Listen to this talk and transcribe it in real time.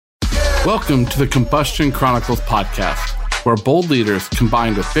Welcome to the Combustion Chronicles podcast, where bold leaders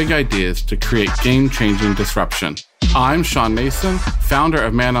combine with big ideas to create game-changing disruption. I'm Sean Mason, founder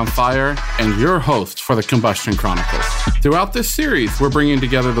of Man on Fire, and your host for the Combustion Chronicles. Throughout this series, we're bringing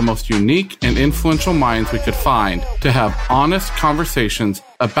together the most unique and influential minds we could find to have honest conversations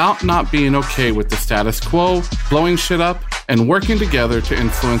about not being okay with the status quo, blowing shit up, and working together to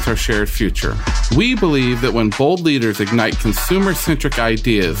influence our shared future. We believe that when bold leaders ignite consumer-centric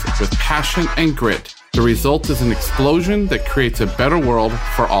ideas with passion and grit, the result is an explosion that creates a better world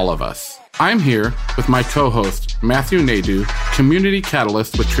for all of us. I'm here with my co-host, Matthew Nadeau, Community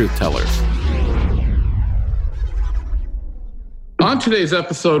Catalyst with Truth Tellers. On today's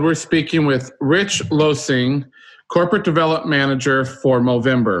episode, we're speaking with Rich Loesing, Corporate Development Manager for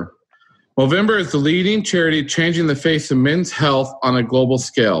Movember. Movember is the leading charity changing the face of men's health on a global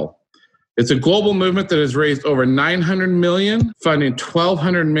scale. It's a global movement that has raised over $900 million, funding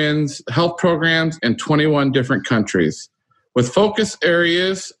 1,200 men's health programs in 21 different countries, with focus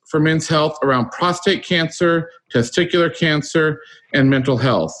areas for men's health around prostate cancer, testicular cancer, and mental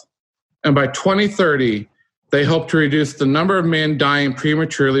health. And by 2030, they hope to reduce the number of men dying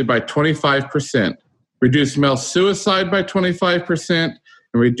prematurely by 25%, reduce male suicide by 25%,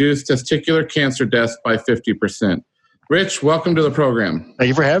 and reduce testicular cancer deaths by 50%. Rich, welcome to the program. Thank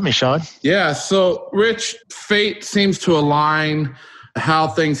you for having me, Sean. Yeah, so Rich, fate seems to align how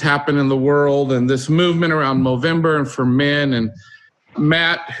things happen in the world and this movement around Movember and for men. And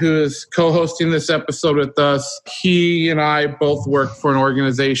Matt, who is co-hosting this episode with us, he and I both work for an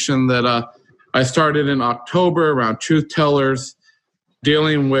organization that I started in October around Truth Tellers,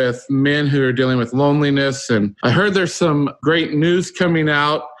 dealing with men who are dealing with loneliness. And I heard there's some great news coming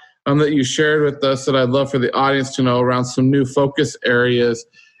out that you shared with us that I'd love for the audience to know around some new focus areas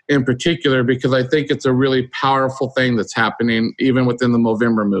in particular, because I think it's a really powerful thing that's happening even within the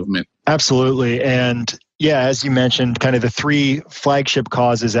Movember movement. Absolutely. And yeah, as you mentioned, kind of the three flagship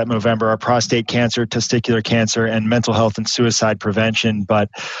causes at Movember are prostate cancer, testicular cancer, and mental health and suicide prevention. But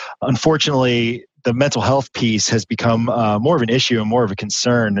unfortunately, the mental health piece has become more of an issue and more of a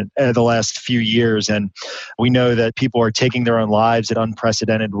concern the last few years. And we know that people are taking their own lives at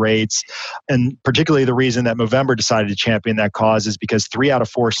unprecedented rates. And particularly the reason that Movember decided to champion that cause is because 3 out of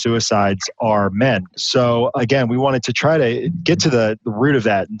 4 suicides are men. So again, we wanted to try to get to the root of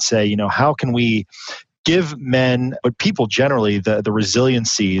that and say, how can we give men, but people generally, the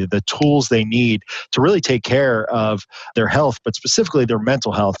resiliency, the tools they need to really take care of their health, but specifically their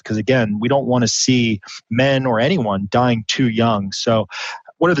mental health. Because again, we don't want to see men or anyone dying too young. So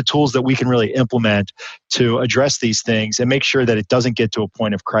what are the tools that we can really implement to address these things and make sure that it doesn't get to a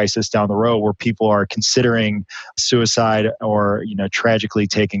point of crisis down the road where people are considering suicide or, tragically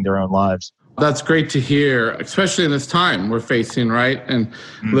taking their own lives? That's great to hear, especially in this time we're facing, right? And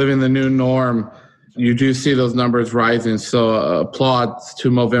living the new norm. You do see those numbers rising, so applause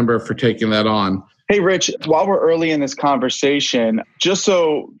to Movember for taking that on. Hey, Rich, while we're early in this conversation, just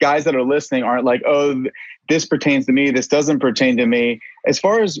so guys that are listening aren't like, oh, this pertains to me, this doesn't pertain to me. As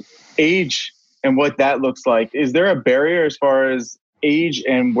far as age and what that looks like, is there a barrier as far as age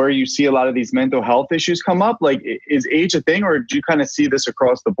and where you see a lot of these mental health issues come up? Like, is age a thing, or do you kind of see this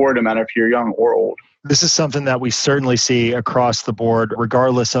across the board, no matter if you're young or old? This is something that we certainly see across the board,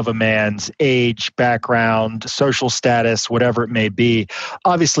 regardless of a man's age, background, social status, whatever it may be.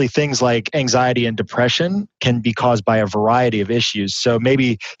 Obviously, things like anxiety and depression can be caused by a variety of issues. So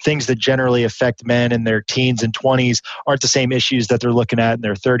maybe things that generally affect men in their teens and 20s aren't the same issues that they're looking at in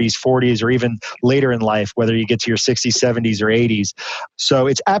their 30s, 40s, or even later in life, whether you get to your 60s, 70s, or 80s. So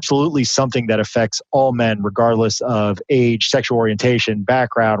it's absolutely something that affects all men, regardless of age, sexual orientation,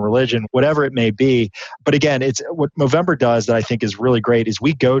 background, religion, whatever it may be. But again, it's what Movember does that I think is really great is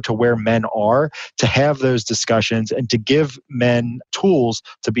we go to where men are to have those discussions and to give men tools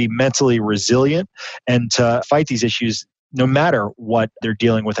to be mentally resilient and to fight these issues no matter what they're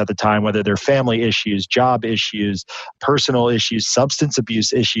dealing with at the time, whether they're family issues, job issues, personal issues, substance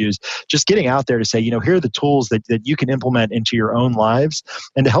abuse issues, just getting out there to say, here are the tools that you can implement into your own lives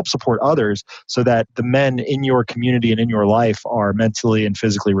and to help support others so that the men in your community and in your life are mentally and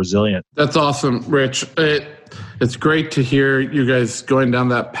physically resilient. That's awesome, Rich. It's great to hear you guys going down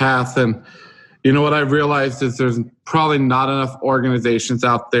that path. And what I've realized is there's probably not enough organizations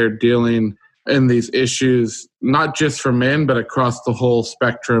out there dealing in these issues, not just for men, but across the whole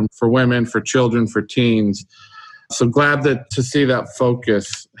spectrum, for women, for children, for teens. So glad to see that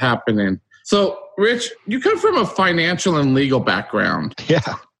focus happening. So, Rich, you come from a financial and legal background.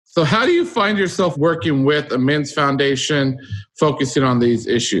 Yeah. So how do you find yourself working with a men's foundation, focusing on these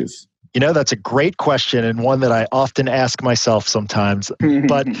issues? That's a great question and one that I often ask myself sometimes.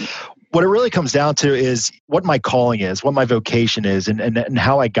 But What it really comes down to is what my calling is, what my vocation is, and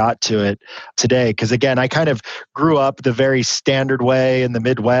how I got to it today. Because again, I kind of grew up the very standard way in the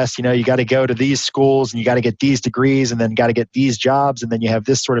Midwest. You got to go to these schools and you got to get these degrees and then got to get these jobs and then you have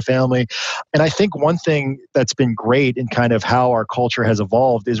this sort of family. And I think one thing that's been great in kind of how our culture has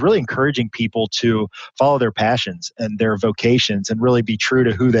evolved is really encouraging people to follow their passions and their vocations and really be true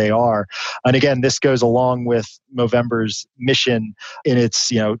to who they are. And again, this goes along with Movember's mission in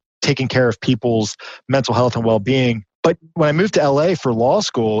its, taking care of people's mental health and well-being. But when I moved to LA for law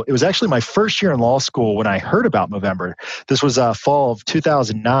school, it was actually my first year in law school when I heard about Movember. This was fall of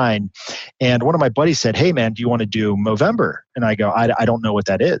 2009. And one of my buddies said, "Hey man, do you want to do Movember?" And I go, I don't know what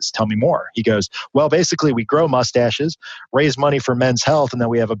that is. Tell me more. He goes, "Well, basically we grow mustaches, raise money for men's health, and then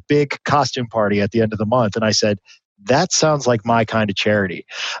we have a big costume party at the end of the month." And I said, that sounds like my kind of charity.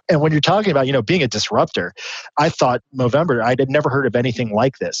 And when you're talking about, being a disruptor, I thought Movember, I had never heard of anything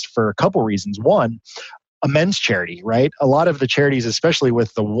like this for a couple reasons. One, a men's charity, right? A lot of the charities, especially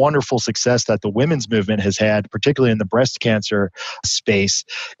with the wonderful success that the women's movement has had, particularly in the breast cancer space,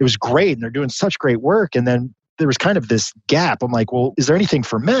 it was great and they're doing such great work. And then there was kind of this gap. I'm like, well, is there anything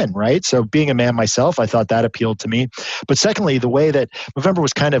for men, right? So being a man myself, I thought that appealed to me. But secondly, the way that Movember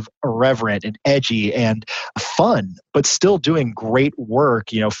was kind of irreverent and edgy and fun, but still doing great work,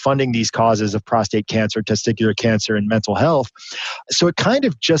 funding these causes of prostate cancer, testicular cancer, and mental health. So it kind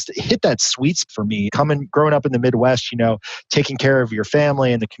of just hit that sweet spot for me. Growing up in the Midwest, taking care of your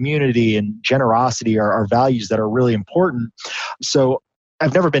family and the community and generosity are values that are really important. So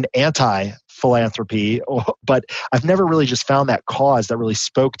I've never been anti-philanthropy, but I've never really just found that cause that really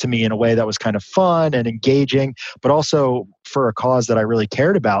spoke to me in a way that was kind of fun and engaging, but also for a cause that I really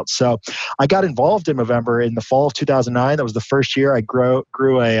cared about. So I got involved in Movember in the fall of 2009. That was the first year I grew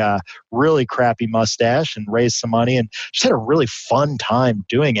a really crappy mustache and raised some money and just had a really fun time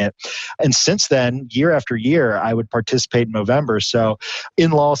doing it. And since then, year after year, I would participate in Movember. So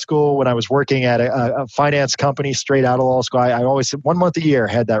in law school, when I was working at a finance company straight out of law school, I always, 1 month a year,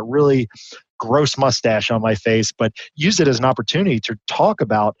 had that really gross mustache on my face, but used it as an opportunity to talk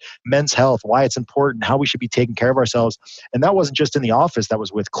about men's health, why it's important, how we should be taking care of ourselves. And that wasn't just in the office, that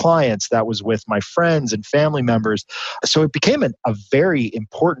was with clients, that was with my friends and family members. So it became a very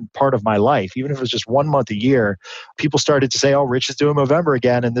important part of my life. Even if it was just 1 month a year, people started to say, "Oh, Rich is doing Movember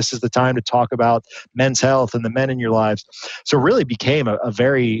again, and this is the time to talk about men's health and the men in your lives." So it really became a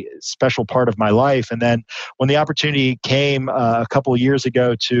very special part of my life. And then when the opportunity came a couple of years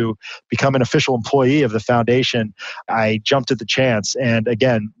ago to become an official employee of the foundation, I jumped at the chance. And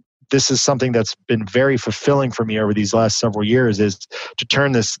again, this is something that's been very fulfilling for me over these last several years, is to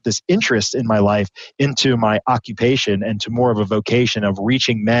turn this interest in my life into my occupation and to more of a vocation of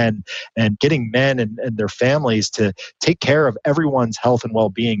reaching men and getting men and their families to take care of everyone's health and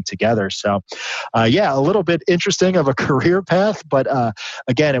well-being together. So a little bit interesting of a career path, but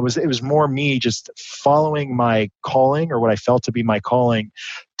again, it was more me just following my calling, or what I felt to be my calling,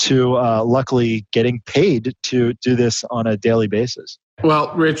 to luckily getting paid to do this on a daily basis.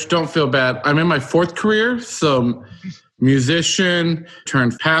 Well, Rich, don't feel bad. I'm in my fourth career, so musician,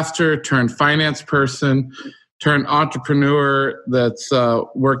 turned pastor, turned finance person, turned entrepreneur that's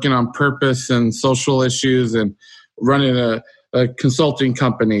working on purpose and social issues and running a consulting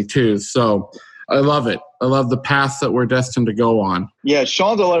company too. So I love it. I love the path that we're destined to go on. Yeah,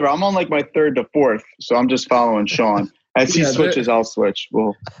 Sean's all over. I'm on like my third to fourth, so I'm just following Sean. As he switches, I'll switch.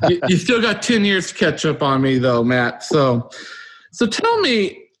 Well, you still got 10 years to catch up on me though, Matt. So tell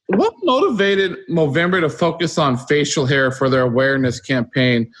me, what motivated Movember to focus on facial hair for their awareness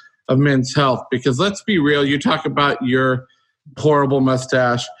campaign of men's health? Because let's be real, you talk about your horrible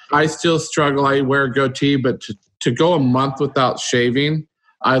mustache. I still struggle. I wear a goatee, but to go a month without shaving,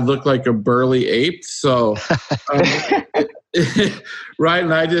 I look like a burly ape. So, right.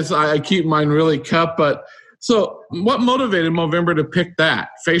 And I keep mine really cut. But so what motivated Movember to pick that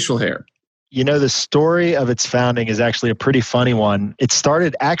facial hair? The story of its founding is actually a pretty funny one. It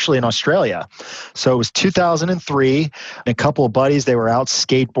started actually in Australia. So it was 2003. And a couple of buddies, they were out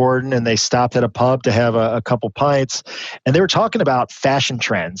skateboarding and they stopped at a pub to have a couple pints. And they were talking about fashion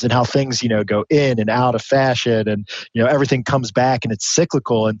trends and how things, go in and out of fashion and, everything comes back and it's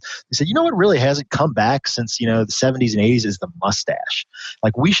cyclical. And they said, what really hasn't come back since, the 70s and 80s is the mustache.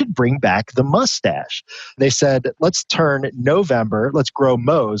 Like, we should bring back the mustache. They said, let's turn November, let's grow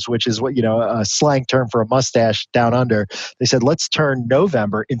mows, which is what, a slang term for a mustache down under. They said, let's turn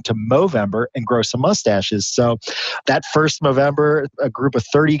November into Movember and grow some mustaches. So that first Movember, a group of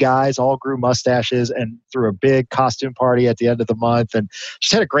 30 guys all grew mustaches and threw a big costume party at the end of the month and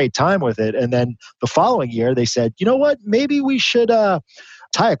just had a great time with it. And then the following year, they said, you know what, maybe we should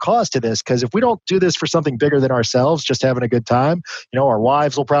tie a cause to this, because if we don't do this for something bigger than ourselves, just having a good time, our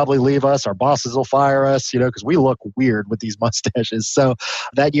wives will probably leave us, our bosses will fire us, because we look weird with these mustaches. So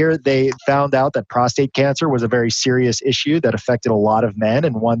that year they found out that prostate cancer was a very serious issue that affected a lot of men,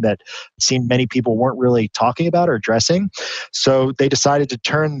 and one that it seemed many people weren't really talking about or addressing. So they decided to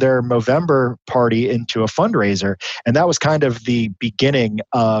turn their Movember party into a fundraiser. And that was kind of the beginning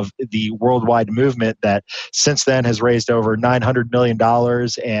of the worldwide movement that since then has raised over $900 million.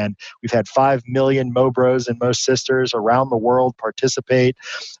 And we've had 5 million Mobros and Mo Sisters around the world participate.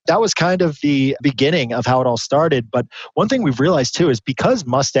 That was kind of the beginning of how it all started. But one thing we've realized too is because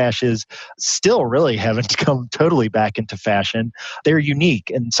mustaches still really haven't come totally back into fashion, they're unique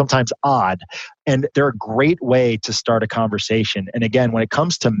and sometimes odd. And they're a great way to start a conversation. And again, when it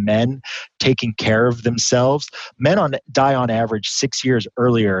comes to men taking care of themselves, men die on average 6 years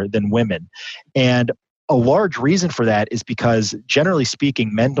earlier than women. And a large reason for that is because, generally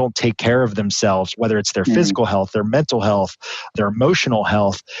speaking, men don't take care of themselves, whether it's their physical health, their mental health, their emotional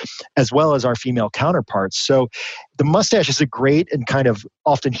health, as well as our female counterparts. So the mustache is a great and kind of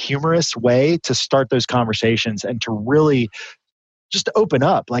often humorous way to start those conversations and to really just open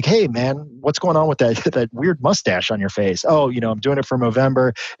up, like, hey man, what's going on with that weird mustache on your face? Oh, I'm doing it for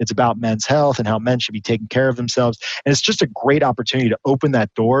Movember. It's about men's health and how men should be taking care of themselves. And it's just a great opportunity to open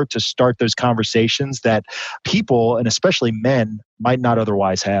that door to start those conversations that people, and especially men, might not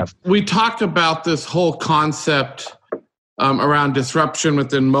otherwise have. We talked about this whole concept around disruption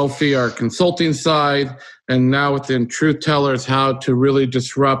within Mofi, our consulting side, and now within Truth Tellers, how to really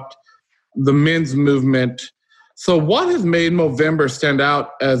disrupt the men's movement. So what has made Movember stand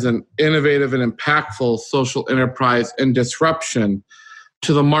out as an innovative and impactful social enterprise and disruption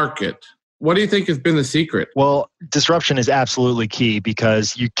to the market? What do you think has been the secret? Well, disruption is absolutely key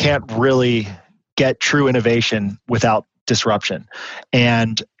because you can't really get true innovation without disruption.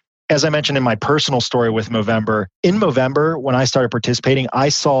 And as I mentioned in my personal story with Movember, in Movember, when I started participating, I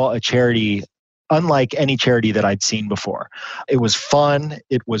saw a charity unlike any charity that I'd seen before. It was fun.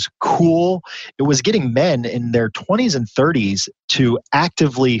 It was cool. It was getting men in their 20s and 30s to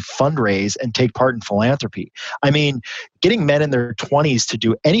actively fundraise and take part in philanthropy. I mean, getting men in their 20s to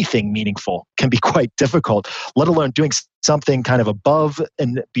do anything meaningful can be quite difficult, let alone doing something kind of above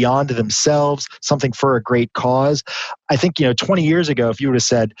and beyond themselves, something for a great cause. I think, 20 years ago, if you would have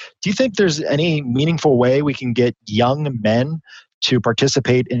said, do you think there's any meaningful way we can get young men to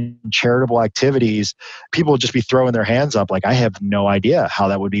participate in charitable activities, people would just be throwing their hands up like, I have no idea how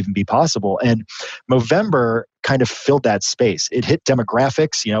that would even be possible. And Movember kind of filled that space. It hit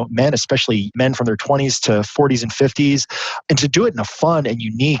demographics, men, especially men from their 20s to 40s and 50s, and to do it in a fun and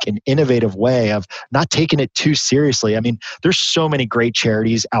unique and innovative way of not taking it too seriously. I mean, there's so many great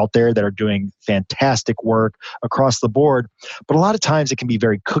charities out there that are doing fantastic work across the board, but a lot of times it can be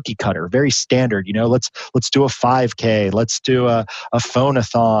very cookie cutter, very standard. Let's do a 5K, let's do a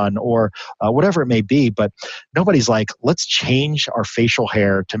phone-a-thon or whatever it may be, but nobody's like, let's change our facial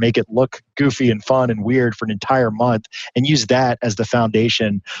hair to make it look goofy and fun and weird for an entire month and use that as the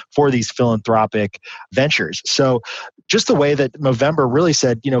foundation for these philanthropic ventures. So just the way that Movember really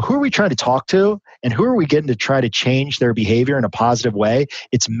said, who are we trying to talk to and who are we getting to try to change their behavior in a positive way?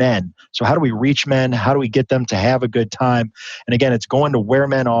 It's men. So how do we reach men? How do we get them to have a good time? And again, it's going to where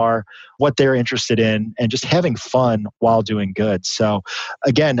men are, what they're interested in, and just having fun while doing good. So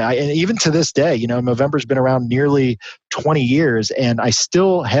again, and even to this day, Movember's been around nearly 20 years, and I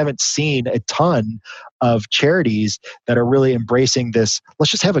still haven't seen a ton of charities that are really embracing this, let's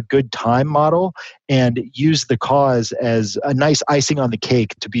just have a good time model and use the cause as a nice icing on the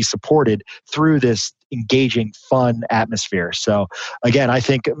cake to be supported through this engaging, fun atmosphere. So again, I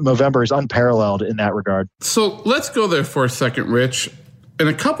think Movember is unparalleled in that regard. So let's go there for a second, Rich. In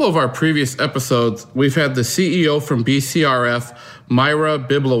a couple of our previous episodes, we've had the CEO from BCRF, Myra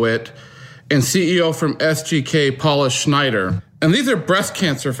Biblowit, and CEO from SGK, Paula Schneider. And these are breast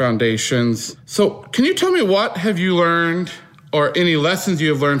cancer foundations. So can you tell me what have you learned or any lessons you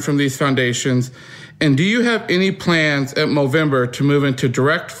have learned from these foundations? And do you have any plans at Movember to move into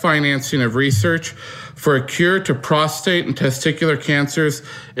direct financing of research for a cure to prostate and testicular cancers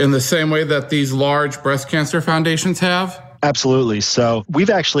in the same way that these large breast cancer foundations have? Absolutely. So we've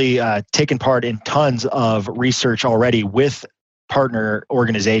actually taken part in tons of research already with partner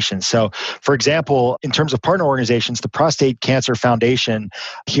organizations. So for example, in terms of partner organizations, the Prostate Cancer Foundation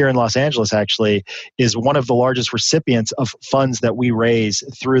here in Los Angeles actually is one of the largest recipients of funds that we raise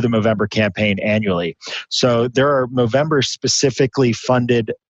through the Movember campaign annually. So there are Movember specifically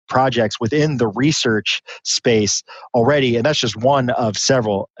funded projects within the research space already, and that's just one of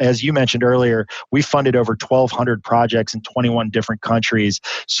several. As you mentioned earlier, we funded over 1,200 projects in 21 different countries.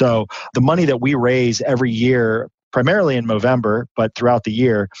 So the money that we raise every year, primarily in November, but throughout the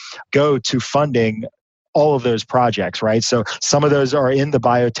year, go to funding all of those projects, right? So some of those are in the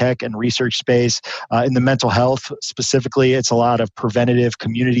biotech and research space. In the mental health specifically, it's a lot of preventative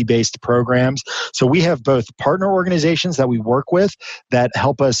community-based programs. So we have both partner organizations that we work with that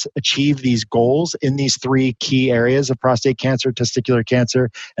help us achieve these goals in these three key areas of prostate cancer, testicular cancer,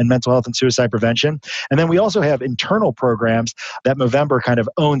 and mental health and suicide prevention. And then we also have internal programs that Movember kind of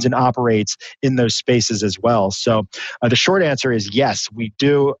owns and operates in those spaces as well. So the short answer is yes, we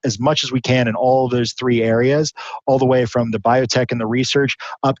do as much as we can in all of those three areas, all the way from the biotech and the research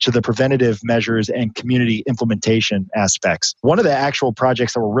up to the preventative measures and community implementation aspects. One of the actual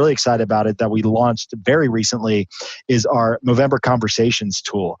projects that we're really excited about it that we launched very recently is our Movember Conversations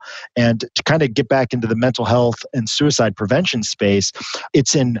tool. And to kind of get back into the mental health and suicide prevention space,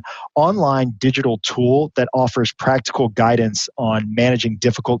 it's an online digital tool that offers practical guidance on managing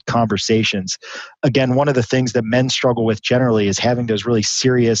difficult conversations. Again, one of the things that men struggle with generally is having those really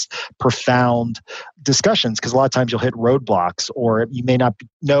serious, profound discussions, because a lot of times you'll hit roadblocks or you may not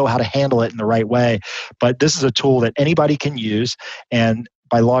know how to handle it in the right way. But this is a tool that anybody can use. And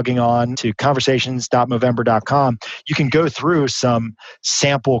by logging on to conversations.movember.com, you can go through some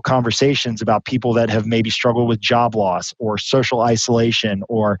sample conversations about people that have maybe struggled with job loss or social isolation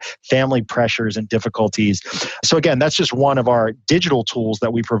or family pressures and difficulties. So again, that's just one of our digital tools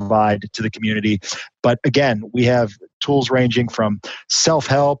that we provide to the community. But again, we have tools ranging from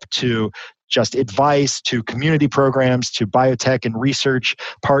self-help to just advice to community programs to biotech and research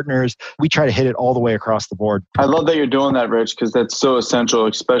partners. We try to hit it all the way across the board. I love that you're doing that, Rich, because that's so essential,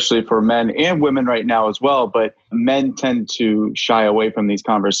 especially for men and women right now as well. But men tend to shy away from these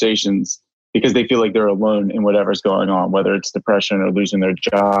conversations because they feel like they're alone in whatever's going on, whether it's depression or losing their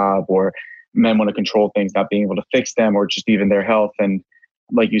job, or men want to control things, not being able to fix them, or just even their health. And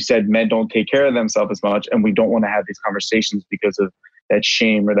like you said, men don't take care of themselves as much, and we don't want to have these conversations because of that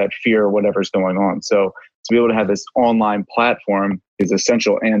shame or that fear or whatever's going on. So to be able to have this online platform is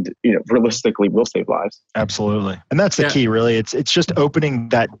essential, and realistically will save lives. Absolutely. And that's the key, really. It's just opening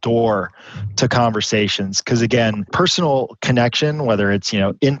that door to conversations. Because again, personal connection, whether it's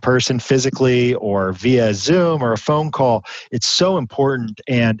in person physically or via Zoom or a phone call, it's so important.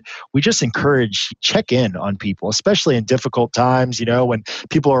 And we just encourage check in on people, especially in difficult times, when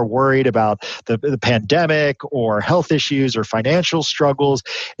people are worried about the pandemic or health issues or financial struggles.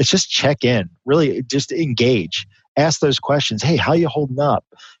 It's just check in, really just engage. Ask those questions. Hey, how you holding up?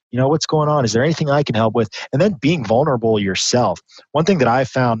 What's going on? Is there anything I can help with? And then being vulnerable yourself. One thing that I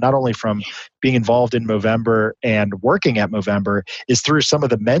found, not only from being involved in Movember and working at Movember, is through some of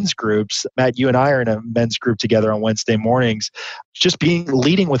the men's groups. Matt, you and I are in a men's group together on Wednesday mornings, just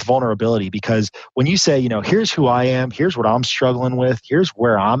leading with vulnerability. Because when you say, here's who I am, here's what I'm struggling with, here's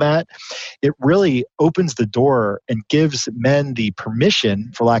where I'm at, it really opens the door and gives men the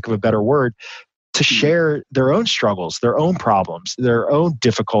permission, for lack of a better word, to share their own struggles, their own problems, their own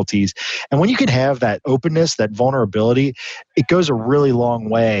difficulties. And when you can have that openness, that vulnerability, it goes a really long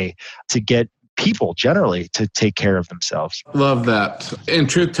way to get people generally to take care of themselves. Love that. In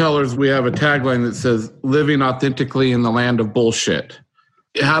Truth Tellers, we have a tagline that says, living authentically in the land of bullshit.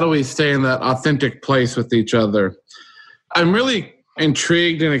 How do we stay in that authentic place with each other? I'm really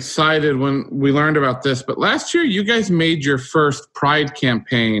intrigued and excited when we learned about this, but last year you guys made your first Pride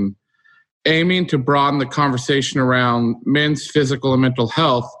campaign aiming to broaden the conversation around men's physical and mental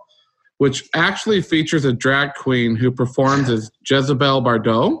health, which actually features a drag queen who performs as Jezebel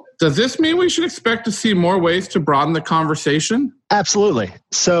Bardot. Does this mean we should expect to see more ways to broaden the conversation? Absolutely.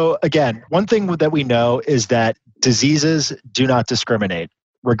 So again, one thing that we know is that diseases do not discriminate.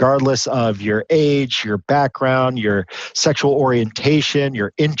 Regardless of your age, your background, your sexual orientation,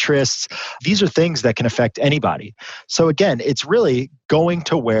 your interests, these are things that can affect anybody. So again, it's really going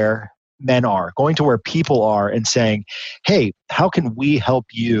to where men are, going to where people are and saying, hey, how can we help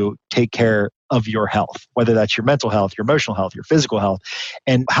you take care of your health, whether that's your mental health, your emotional health, your physical health,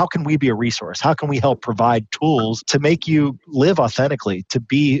 and how can we be a resource? How can we help provide tools to make you live authentically, to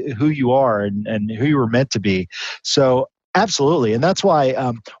be who you are and who you were meant to be? So absolutely. And that's why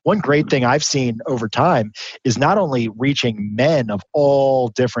one great thing I've seen over time is not only reaching men of all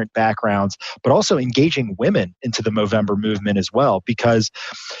different backgrounds, but also engaging women into the Movember movement as well. Because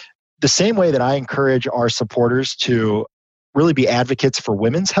the same way that I encourage our supporters to really be advocates for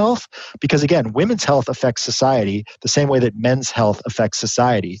women's health, because again, women's health affects society the same way that men's health affects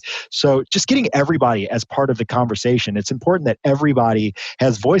society. So just getting everybody as part of the conversation, it's important that everybody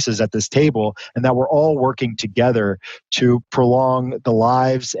has voices at this table and that we're all working together to prolong the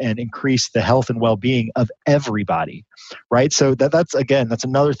lives and increase the health and well-being of everybody, right? So that's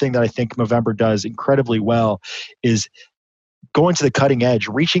another thing that I think Movember does incredibly well, is going to the cutting edge,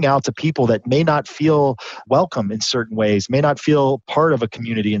 reaching out to people that may not feel welcome in certain ways, may not feel part of a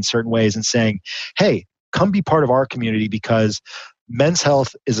community in certain ways, and saying, hey, come be part of our community because men's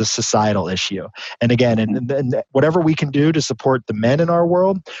health is a societal issue. And again, and whatever we can do to support the men in our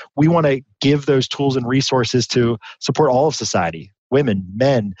world, we want to give those tools and resources to support all of society. Women,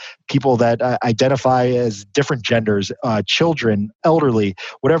 men, people that identify as different genders, children, elderly,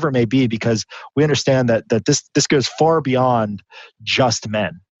 whatever it may be, because we understand that this goes far beyond just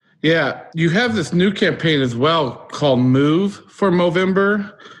men. Yeah, you have this new campaign as well called Move for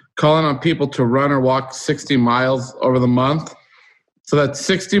Movember, calling on people to run or walk 60 miles over the month. So that's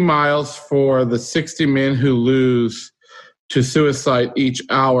 60 miles for the 60 men who lose to suicide each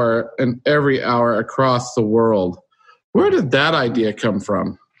hour and every hour across the world. Where did that idea come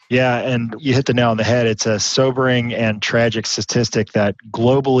from? Yeah, and you hit the nail on the head. It's a sobering and tragic statistic that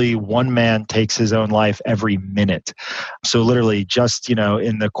globally one man takes his own life every minute. So literally just,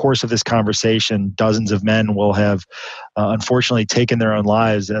 in the course of this conversation, dozens of men will have unfortunately taken their own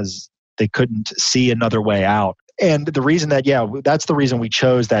lives as they couldn't see another way out. And the reason that's the reason we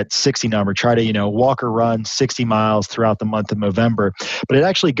chose that 60 number, try to, walk or run 60 miles throughout the month of November. But it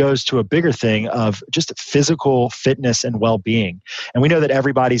actually goes to a bigger thing of just physical fitness and well-being. And we know that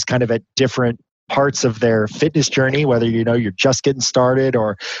everybody's kind of at different parts of their fitness journey, whether you're just getting started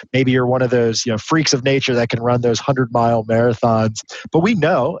or maybe you're one of those freaks of nature that can run those 100-mile marathons. But we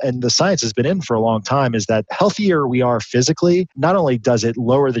know, and the science has been in for a long time, is that healthier we are physically, not only does it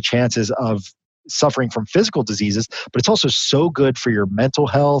lower the chances of suffering from physical diseases, but it's also so good for your mental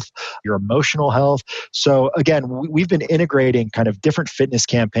health, your emotional health. So again, we've been integrating kind of different fitness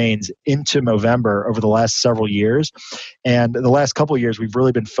campaigns into Movember over the last several years. And the last couple of years, we've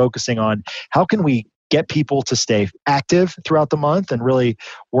really been focusing on how can we get people to stay active throughout the month and really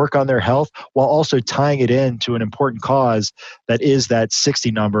work on their health while also tying it into an important cause that is that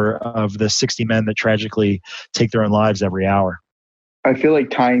 60 number of the 60 men that tragically take their own lives every hour. I feel like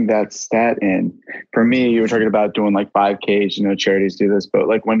tying that stat in, for me, you were talking about doing like 5Ks, charities do this, but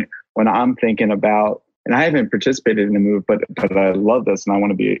like when I'm thinking about, and I haven't participated in the move, but I love this and I want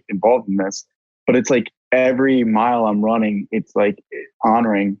to be involved in this, but it's like every mile I'm running, it's like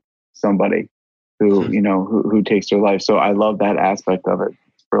honoring somebody who, who takes their life. So I love that aspect of it.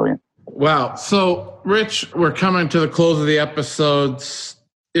 It's brilliant. Wow. So Rich, we're coming to the close of the episodes.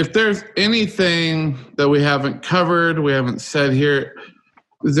 If there's anything that we haven't covered, we haven't said here,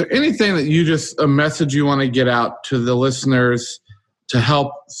 is there anything that a message you want to get out to the listeners to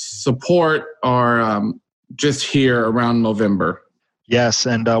help support or just here around Movember? Yes.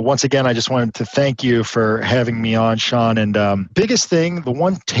 And once again, I just wanted to thank you for having me on, Sean. And biggest thing, the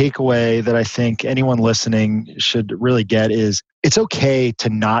one takeaway that I think anyone listening should really get is it's okay to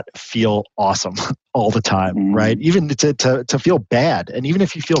not feel awesome all the time, right? Even to feel bad. And even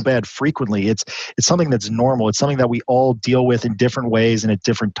if you feel bad frequently, it's something that's normal. It's something that we all deal with in different ways and at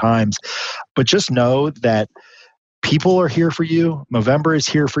different times. But just know that people are here for you. Movember is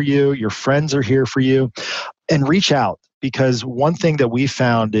here for you. Your friends are here for you. And reach out. Because one thing that we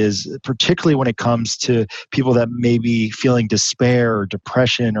found is, particularly when it comes to people that may be feeling despair or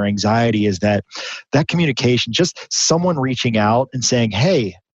depression or anxiety, is that communication, just someone reaching out and saying,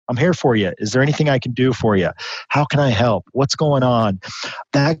 hey, I'm here for you. Is there anything I can do for you? How can I help? What's going on?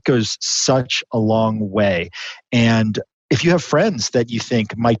 That goes such a long way. And if you have friends that you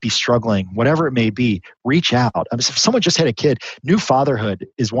think might be struggling, whatever it may be, reach out. If someone just had a kid, new fatherhood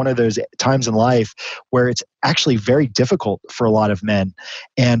is one of those times in life where it's actually very difficult for a lot of men.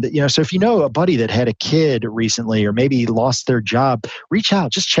 And, so if you know a buddy that had a kid recently or maybe lost their job, reach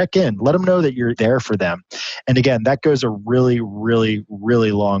out, just check in, let them know that you're there for them. And again, that goes a really, really,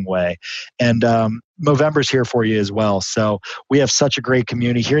 really long way. And Movember's here for you as well. So we have such a great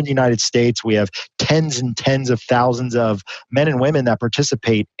community here in the United States. We have tens and tens of thousands of men and women that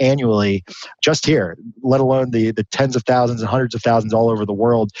participate annually just here, let alone the tens of thousands and hundreds of thousands all over the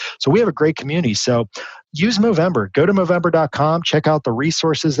world. So we have a great community. So use Movember. Go to Movember.com, check out the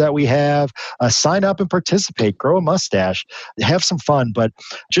resources that we have, sign up and participate, grow a mustache, have some fun, but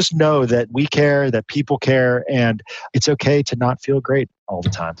just know that we care, that people care, and it's okay to not feel great all the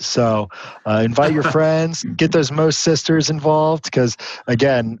time. So invite your friends, get those Mo sisters involved, because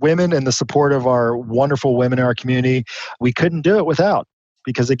again, women and the support of our wonderful women in our community, we couldn't do it without.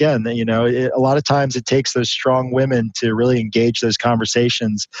 Because again, a lot of times it takes those strong women to really engage those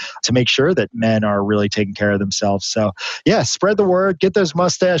conversations to make sure that men are really taking care of themselves. So yeah, spread the word, get those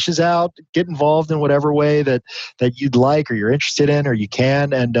mustaches out, get involved in whatever way that you'd like or you're interested in or you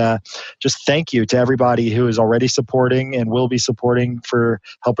can. And just thank you to everybody who is already supporting and will be supporting for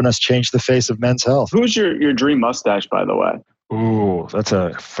helping us change the face of men's health. Who's your dream mustache, by the way? Ooh, that's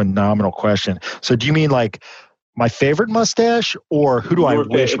a phenomenal question. So do you mean like my favorite mustache, or who do I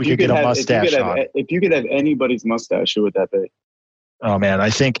wish we could get a mustache on? If you could have anybody's mustache, who would that be? Oh man, I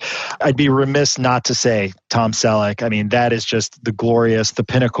think I'd be remiss not to say Tom Selleck. I mean, that is just the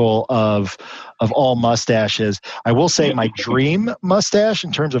pinnacle of all mustaches. I will say my dream mustache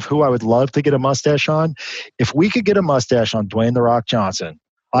in terms of who I would love to get a mustache on. If we could get a mustache on Dwayne "The Rock" Johnson,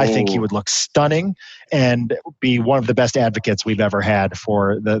 I think he would look stunning and be one of the best advocates we've ever had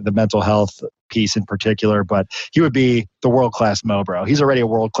for the mental health piece in particular. But he would be the world-class Mobro. He's already a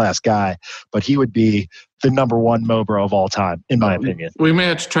world-class guy, but he would be the number one Mobro of all time, in my opinion. We may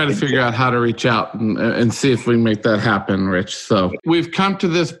have to try to figure out how to reach out and see if we can make that happen, Rich. So we've come to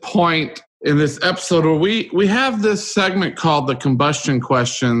this point in this episode where we have this segment called the Combustion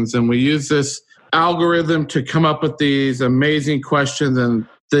Questions, and we use this algorithm to come up with these amazing questions, and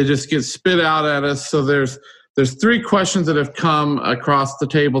they just get spit out at us. So there's 3 questions that have come across the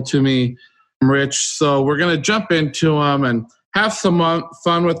table to me, Rich. So we're going to jump into them and have some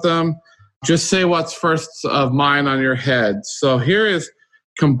fun with them. Just say what's first of mind on your head. So here is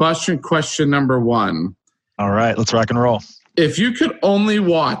combustion question number 1. All right, let's rock and roll. If you could only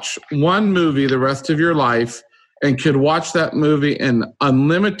watch one movie the rest of your life and could watch that movie an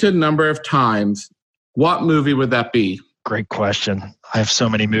unlimited number of times, what movie would that be? Great question. I have so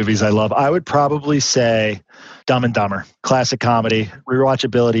many movies I love. I would probably say Dumb and Dumber. Classic comedy.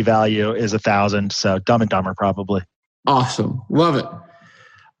 Rewatchability value is 1,000. So Dumb and Dumber probably. Awesome. Love it.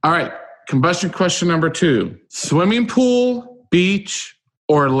 All right. Combustion question number 2. Swimming pool, beach,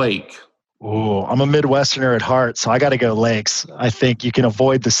 or lake? Oh, I'm a Midwesterner at heart, so I got to go lakes. I think you can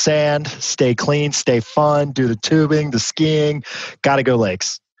avoid the sand, stay clean, stay fun, do the tubing, the skiing. Got to go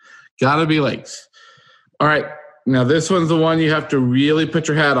lakes. Got to be lakes. All right. Now, this one's the one you have to really put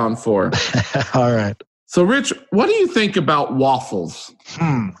your hat on for. All right. So, Rich, what do you think about waffles?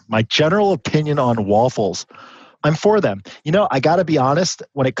 My general opinion on waffles. I'm for them. I got to be honest,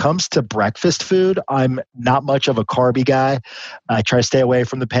 when it comes to breakfast food, I'm not much of a carby guy. I try to stay away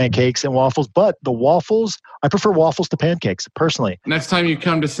from the pancakes and waffles, but the waffles, I prefer waffles to pancakes, personally. Next time you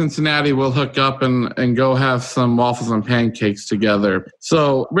come to Cincinnati, we'll hook up and go have some waffles and pancakes together.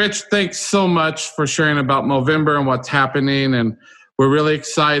 So, Rich, thanks so much for sharing about Movember and what's happening. And we're really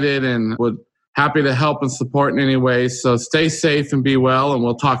excited and we're happy to help and support in any way. So stay safe and be well, and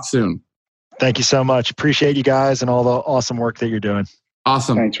we'll talk soon. Thank you so much. Appreciate you guys and all the awesome work that you're doing.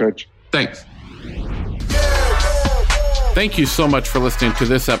 Awesome. Thanks, Rich. Thanks. Thank you so much for listening to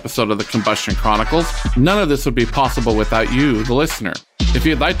this episode of the Combustion Chronicles. None of this would be possible without you, the listener. If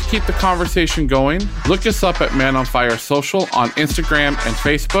you'd like to keep the conversation going, look us up at Man on Fire Social on Instagram and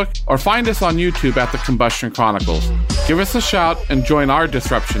Facebook, or find us on YouTube at the Combustion Chronicles. Give us a shout and join our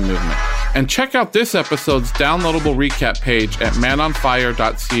disruption movement. And check out this episode's downloadable recap page at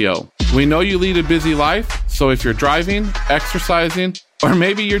manonfire.co. We know you lead a busy life, so if you're driving, exercising, or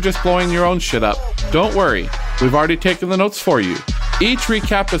maybe you're just blowing your own shit up, don't worry. We've already taken the notes for you. Each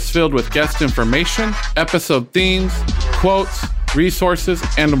recap is filled with guest information, episode themes, quotes, resources,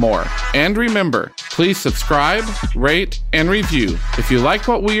 and more. And remember, please subscribe, rate, and review if you like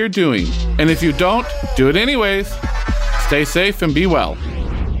what we are doing. And if you don't, do it anyways. Stay safe and be well.